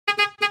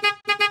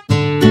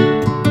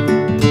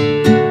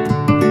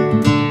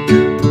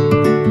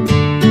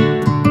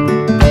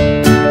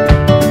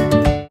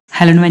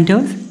Hello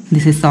inventors,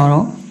 this is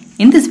Saurav.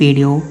 In this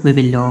video, we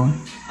will learn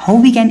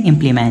how we can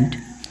implement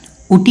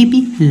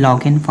OTP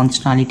login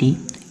functionality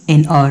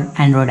in our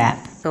Android app.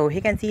 So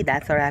you can see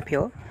that's our app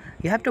here.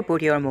 You have to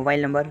put your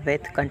mobile number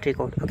with country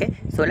code. Okay,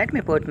 so let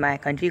me put my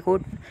country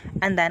code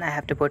and then I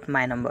have to put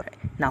my number.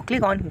 Now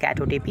click on get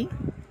OTP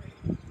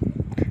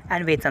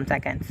and wait some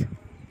seconds.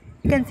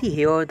 You can see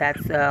here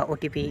that's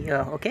OTP.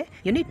 Okay,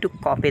 you need to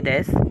copy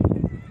this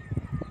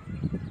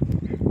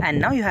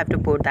and now you have to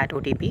put that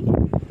OTP,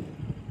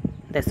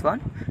 this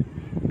one,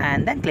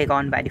 and then click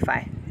on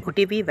verify.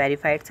 OTP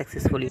verified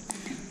successfully.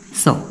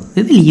 So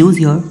we will use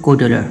your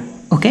Kodular.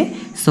 Okay,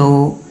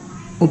 so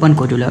open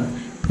Kodular.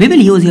 We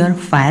will use your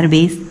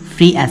Firebase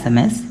free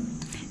SMS.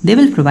 They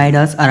will provide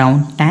us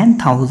around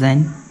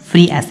 10,000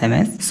 free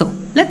SMS. So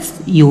let's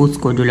use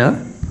Kodular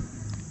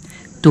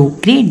to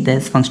create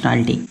this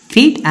functionality.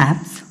 Create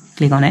apps,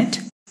 click on it.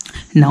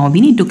 Now we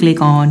need to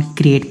click on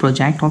create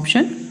project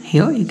option.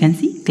 Here you can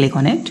see, click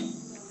on it,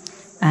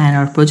 and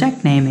our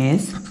project name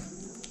is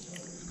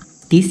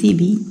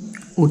TCB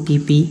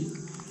OTP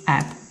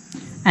app,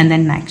 and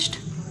then next,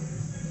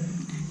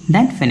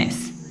 then finish.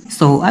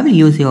 So I will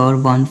use your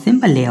one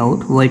simple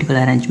layout, vertical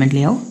arrangement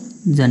layout,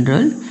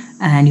 general,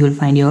 and you will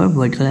find your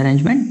vertical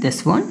arrangement,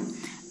 this one,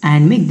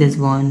 and make this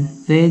one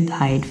with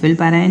height fill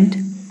parent.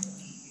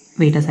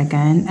 Wait a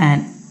second,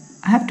 and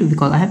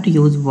because I have to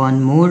use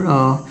one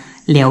more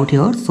layout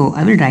here, so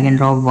I will drag and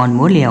drop one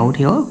more layout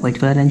here,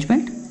 vertical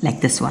arrangement,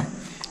 like this one.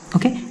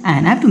 Okay,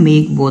 and I have to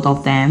make both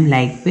of them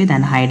like width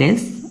and height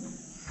is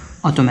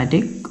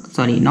automatic,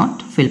 sorry,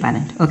 not fill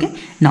parent. Okay,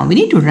 now we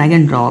need to drag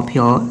and drop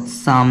here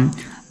some.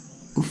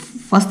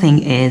 First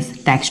thing is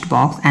text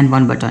box and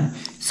one button.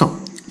 So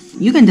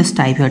you can just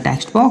type here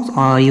text box,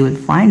 or you will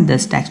find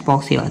this text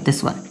box here,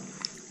 this one.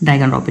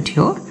 Drag and drop it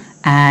here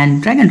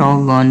and drag and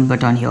drop one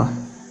button here,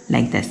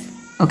 like this.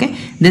 Okay,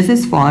 this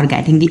is for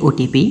getting the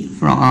OTP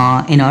from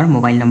in our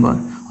mobile number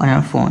on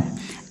our phone.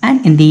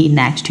 And in the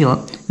next here,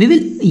 we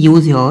will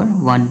use your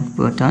one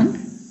button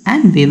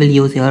and we will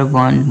use your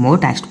one more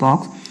text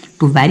box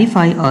to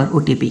verify our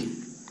OTP.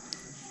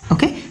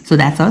 Okay, so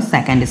that's our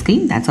second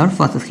screen, that's our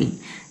first screen.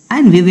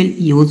 And we will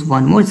use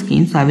one more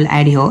screen, so I will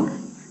add here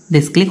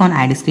this, click on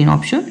add screen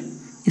option,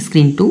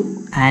 screen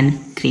 2,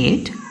 and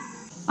create.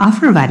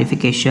 After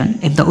verification,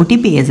 if the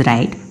OTP is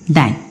right,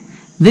 then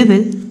we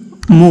will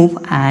move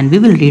and we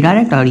will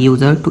redirect our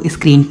user to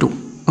screen 2.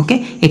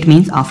 Okay, it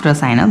means after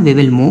sign up we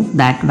will move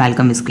that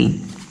welcome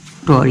screen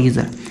to our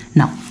user.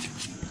 Now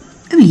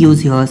we will use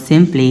here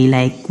simply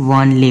like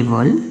one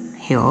label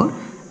here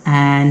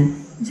and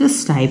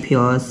just type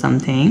here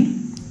something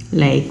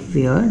like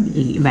where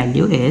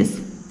value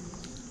is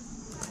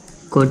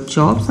good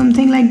job,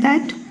 something like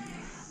that,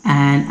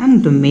 and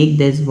I'm going to make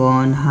this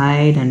one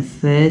height and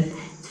fill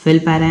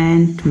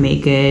parent,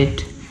 make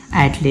it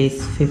at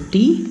least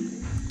 50.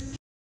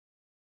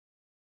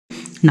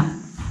 Now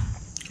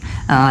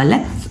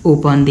let's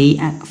open the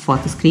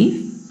fourth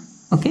screen.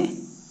 Okay,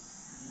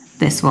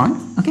 this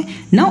one. Okay,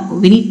 now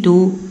we need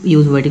to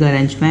use vertical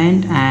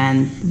arrangement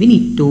and we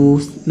need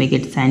to make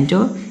it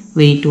center.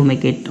 We need to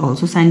make it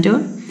also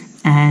center,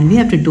 and we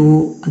have to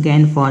do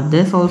again for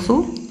this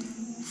also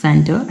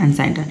center and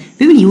center.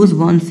 We will use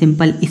one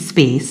simple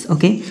space,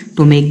 okay,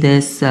 to make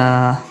this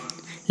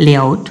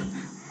layout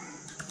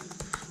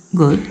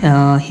good.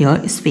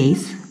 Here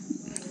space,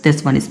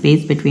 this one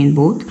space between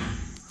both,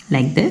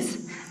 like this.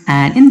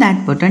 And in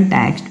that button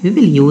text we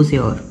will use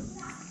here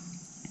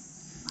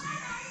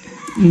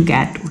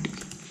get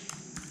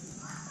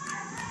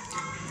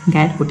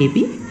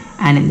OTP,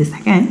 and in the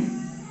second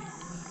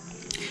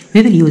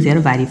we will use here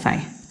verify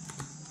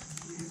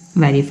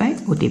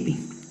OTP.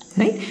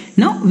 Right,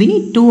 now we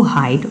need to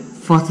hide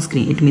first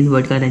screen, it means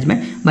vertical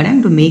arrangement, but I'm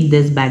going to make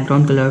this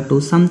background color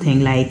to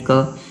something like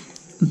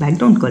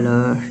background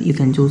color. You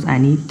can choose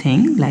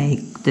anything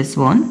like this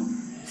one,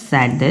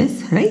 set this,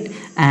 right,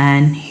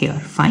 and here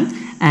fine.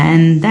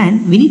 And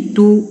then we need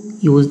to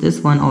use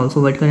this one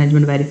also, vertical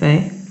arrangement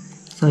verify,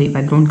 sorry,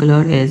 background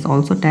color is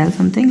also tell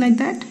something like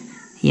that.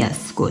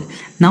 Yes, cool.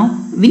 Now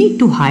we need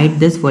to hide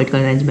this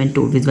vertical arrangement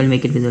to visual,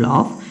 make it visual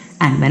off,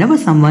 and whenever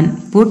someone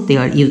put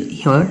their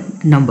here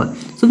number,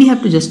 so we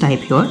have to just type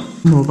here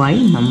mobile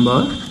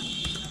number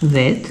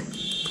with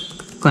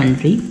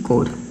country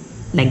code,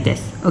 like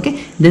this.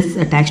 Okay, this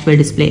text will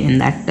display in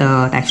that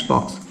text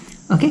box.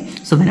 Okay,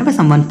 so whenever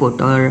someone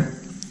put our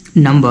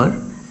number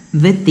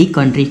with the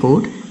country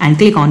code and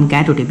click on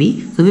get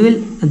OTP, so we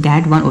will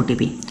get one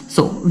OTP.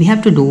 So we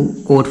have to do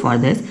code for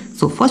this.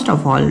 So first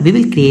of all we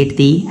will create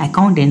the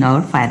account in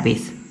our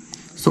Firebase.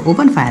 So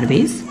open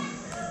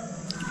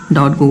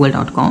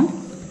firebase.google.com,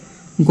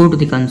 go to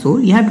the console.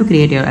 You have to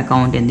create your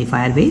account in the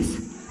Firebase.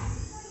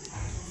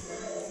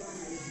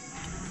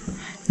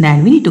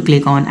 Then we need to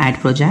click on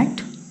add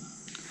project.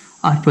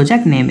 Our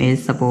project name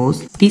is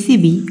suppose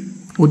TCB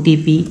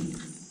OTP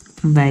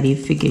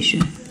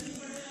verification.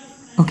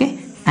 Okay,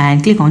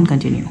 and click on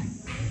continue.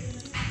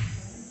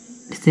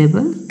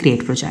 Disable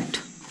create project.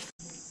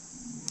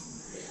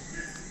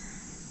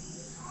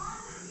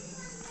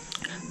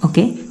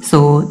 Okay,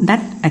 so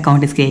that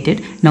account is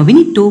created. Now we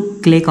need to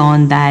click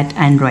on that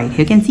Android.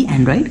 Here you can see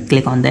Android.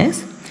 Click on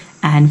this,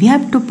 and we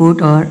have to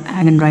put our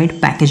Android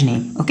package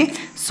name. Okay,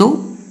 so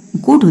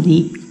go to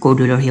the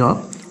Kodular here.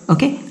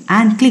 Okay,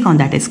 and click on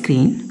that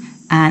screen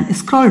and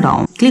scroll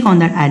down. Click on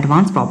that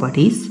advanced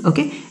properties.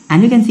 Okay,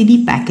 and you can see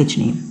the package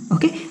name.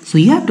 Okay, so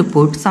you have to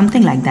put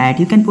something like that.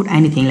 You can put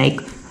anything like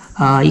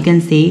you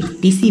can say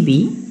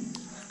TCB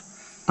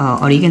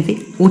or you can say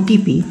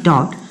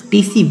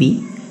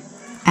otp.tcbapp.com.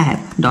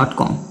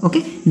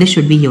 okay, this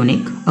should be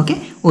unique. Okay,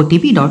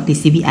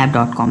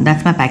 otp.tcbapp.com,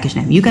 that's my package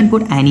name. You can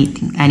put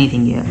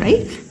anything here,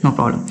 right? No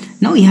problem.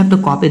 Now you have to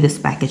copy this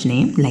package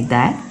name like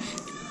that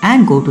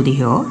and go to the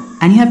here,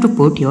 and you have to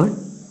put your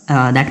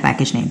that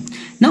package name.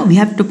 Now we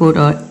have to put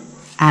our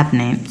app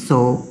name,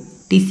 so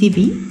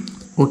tcb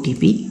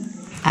otp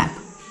app,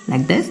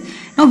 like this.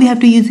 Now we have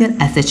to use your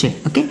SHA,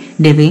 okay,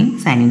 debian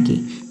sign-in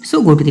key.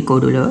 So go to the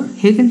Kodular.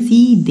 Here you can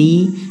see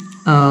the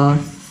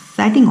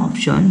setting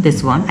option,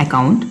 this one,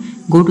 account.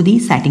 Go to the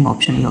setting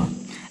option here,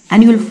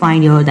 and you will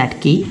find here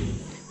that key.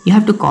 You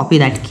have to copy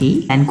that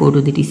key and go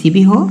to the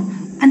TCB here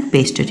and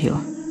paste it here.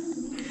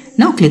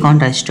 Now click on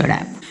registered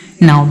app.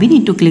 Now we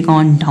need to click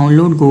on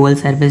download Google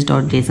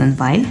service.json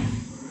file.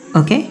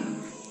 Okay,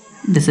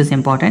 this is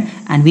important,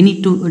 and we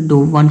need to do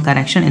one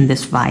correction in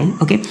this file.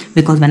 Okay,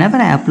 because whenever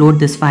I upload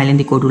this file in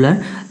the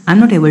Kodular, I'm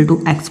not able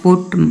to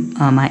export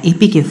my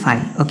APK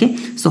file. Okay,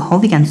 so how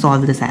we can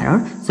solve this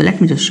error? So let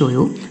me just show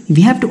you.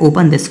 We have to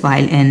open this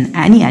file in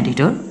any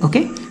editor.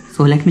 Okay,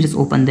 so let me just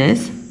open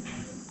this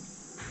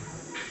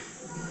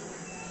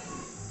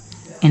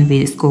in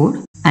VS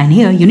Code, and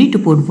here you need to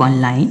put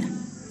one line.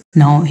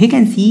 Now you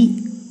can see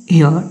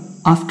here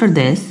after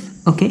this,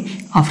 okay,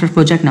 after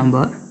project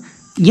number,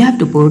 you have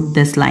to put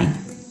this line,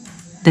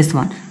 this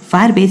one,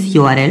 Firebase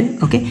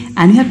URL, okay,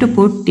 and you have to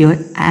put your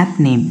app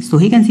name. So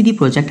you can see the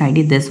project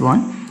ID, this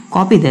one.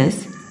 Copy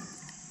this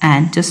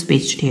and just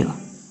paste it here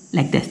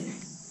like this.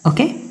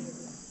 Okay,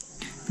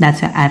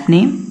 that's your app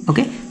name.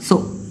 Okay,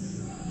 so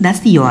that's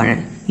the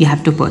URL you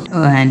have to put,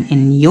 and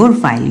in your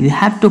file you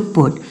have to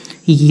put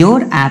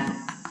your app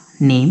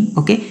name,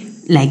 okay,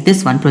 like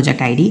this one,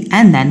 project ID,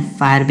 and then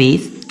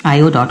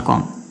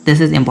firebaseio.com. This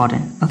is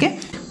important. Okay,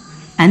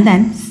 and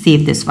then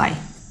save this file.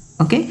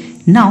 Okay,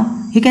 now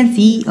you can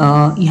see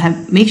you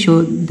have make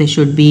sure this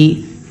should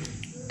be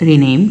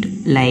renamed,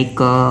 like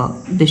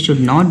this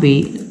should not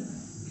be,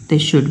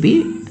 this should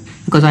be,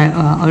 because I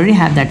already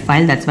have that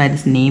file, that's why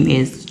this name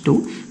is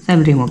 2. So I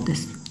will remove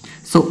this.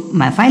 So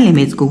my file name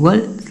is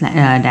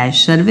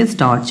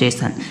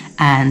google-service.json,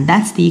 and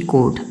that's the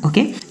code.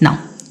 Okay, now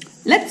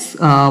let's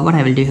what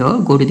I will do here,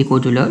 go to the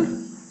Kodular,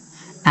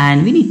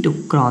 and we need to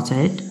cross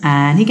it,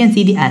 and you can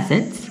see the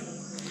assets.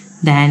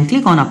 Then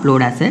click on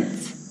upload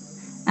assets,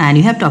 and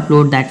you have to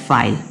upload that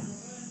file,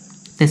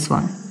 this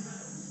one,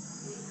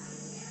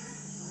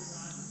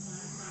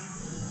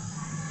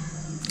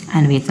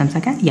 and wait some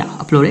second. Yeah,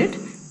 upload it,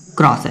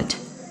 cross it,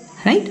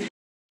 right?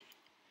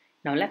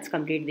 Now let's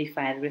complete the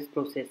Firebase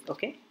process.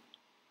 Okay,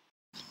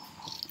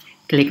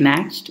 click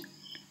next,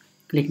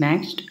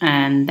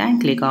 and then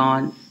click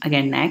on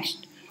again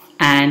next,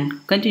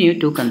 and continue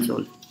to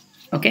console.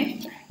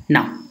 Okay,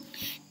 now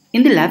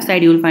in the left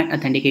side you will find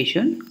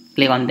authentication.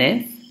 Click on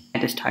this,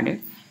 get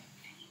started.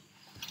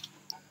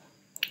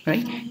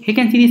 Right, you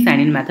can see the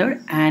sign-in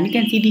method, and you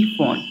can see the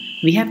phone.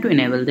 We have to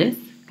enable this.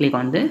 Click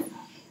on this,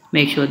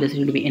 make sure this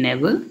should be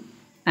enabled,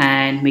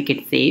 and make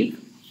it save.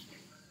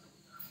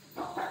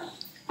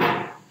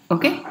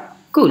 Okay,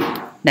 cool,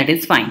 that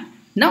is fine.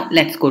 Now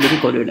let's go to the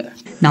Kodular.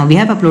 Now we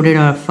have uploaded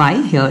our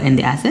file here in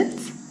the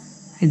assets,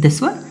 this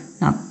one.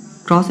 Now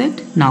cross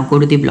it. Now go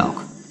to the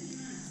blog.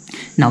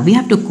 Now we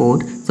have to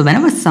code. So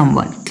whenever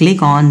someone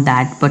click on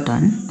that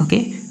button,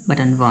 okay,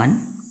 button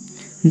 1,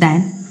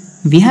 then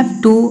we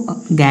have to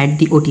get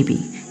the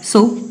OTP.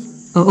 So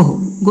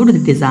go to the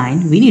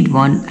design. We need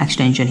one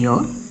extension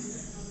here.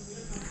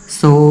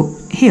 So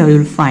here you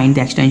will find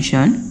the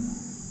extension.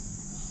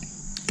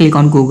 Click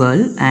on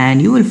Google,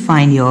 and you will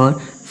find your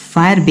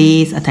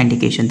Firebase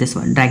Authentication, this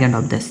one. Drag and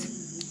drop this.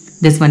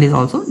 This one is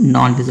also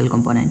non-visual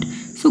component.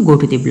 So go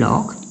to the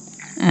blog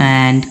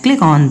and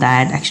click on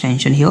that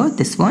extension here,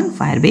 this one,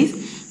 Firebase,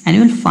 and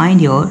you will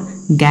find your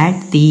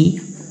get the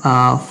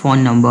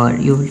phone number.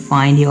 You will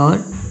find your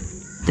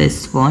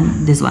this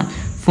one,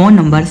 phone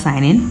number,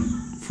 sign in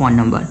phone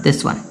number,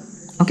 this one.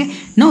 Okay,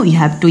 now you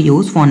have to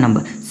use phone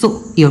number.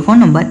 So your phone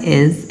number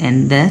is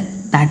in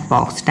that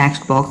box,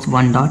 text box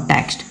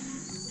 1.text.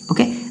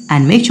 Okay,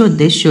 and make sure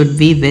this should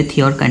be with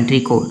your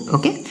country code.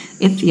 Okay,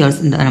 if your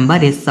number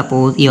is,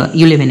 suppose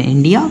you live in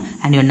India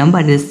and your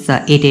number is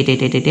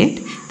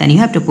 888888, then you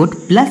have to put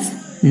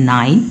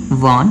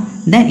 +91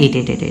 then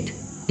 8888.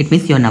 It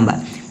means your number.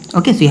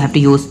 Okay, so you have to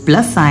use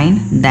plus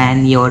sign,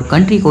 then your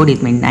country code,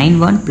 it means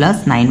 91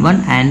 plus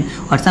 91 and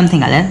or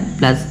something other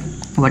plus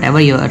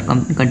whatever your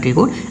country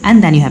code,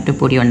 and then you have to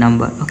put your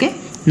number. Okay,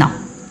 now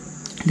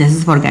this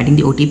is for getting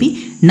the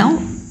OTP.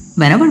 Now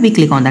whenever we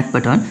click on that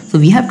button, so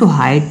we have to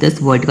hide this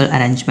vertical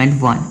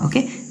arrangement 1.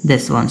 Okay,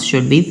 this one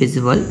should be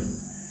visible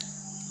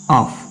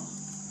off.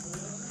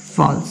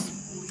 false.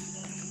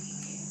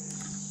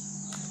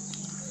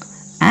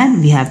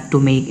 And we have to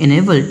make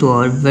enable to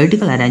our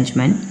vertical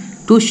arrangement.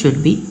 2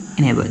 should be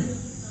enabled,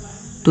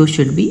 2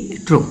 should be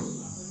true,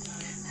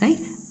 right?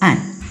 And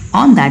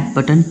on that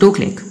button to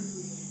click,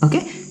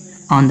 okay,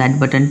 on that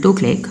button to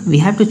click, we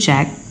have to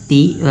check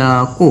the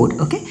code.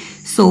 Okay,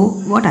 so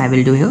what I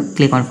will do here,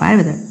 click on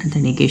Firebase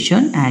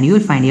Authentication and you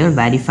will find here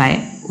verify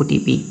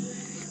OTP,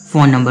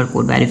 phone number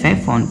code, verify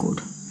phone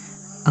code.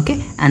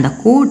 Okay, and the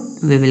code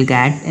we will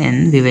get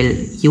in, we will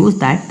use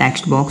that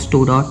text box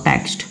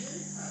 2.text,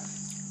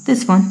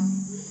 this one.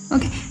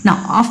 Okay,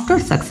 now after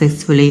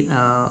successful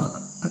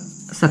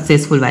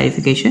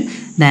verification,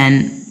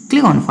 then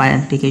click on Fire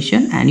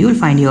Authentication and you will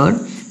find here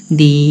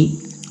the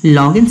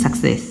login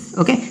success.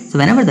 Okay, so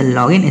whenever the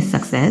login is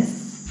success,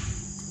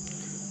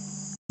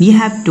 we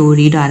have to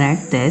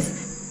redirect this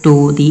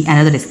to the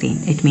another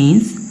screen. It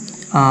means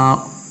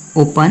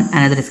open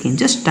another screen.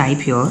 Just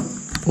type here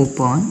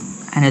open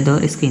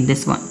another screen,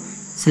 this one.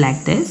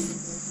 Select this,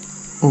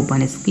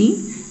 open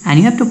screen, and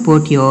you have to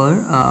put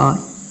your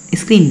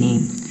screen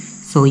name.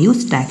 So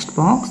use text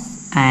box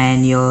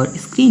and your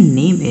screen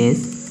name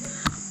is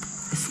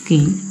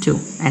screen2,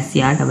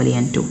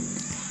 SCREEN2,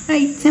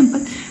 right?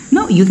 Simple.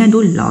 Now you can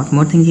do a lot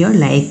more things here,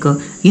 like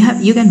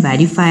you can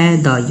verify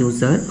the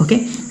user.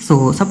 Okay,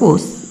 so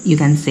suppose you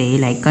can say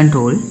like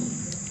control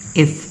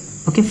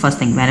if, okay, first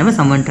thing, whenever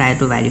someone try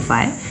to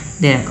verify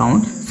their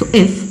account, so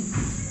if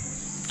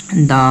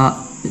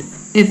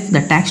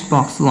the text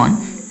box 1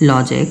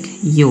 logic,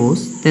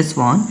 use this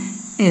one.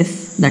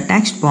 If the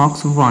text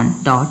box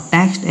 1 dot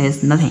text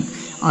is nothing,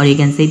 or you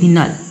can say the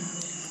null,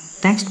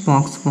 text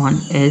box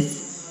 1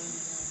 is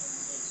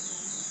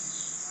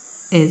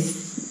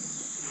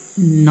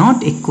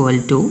not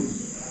equal to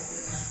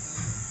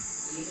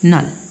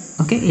null,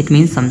 okay, it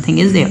means something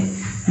is there,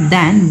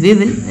 then we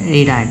will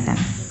redirect them,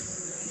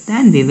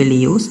 then we will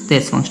use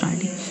this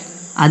functionality.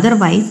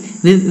 Otherwise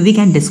we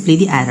can display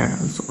the error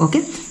also.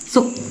 Okay,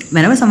 so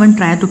whenever someone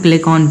try to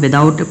click on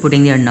without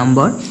putting their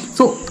number,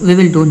 so we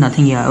will do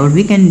nothing here, or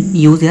we can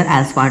use their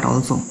else part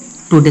also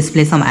to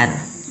display some error.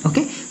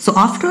 Okay, so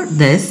after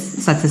this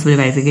successful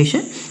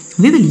verification,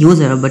 we will use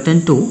our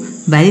button to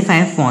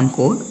verify phone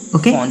code.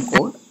 Okay,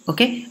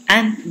 okay,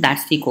 and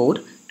that's the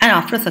code. And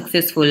after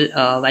successful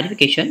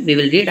verification, we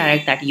will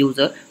redirect that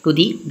user to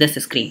this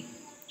screen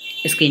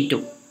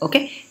 2.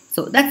 Okay,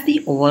 so that's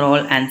the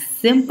overall and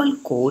simple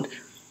code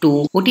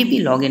to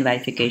OTP login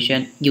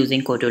verification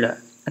using Kodular.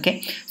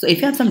 Okay, so if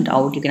you have some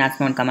doubt, you can ask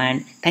me on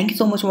comment. Thank you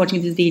so much for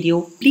watching this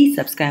video. Please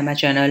subscribe my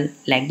channel,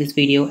 like this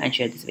video and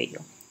share this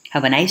video.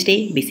 Have a nice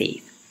day. Be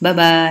safe. Bye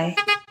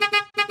bye.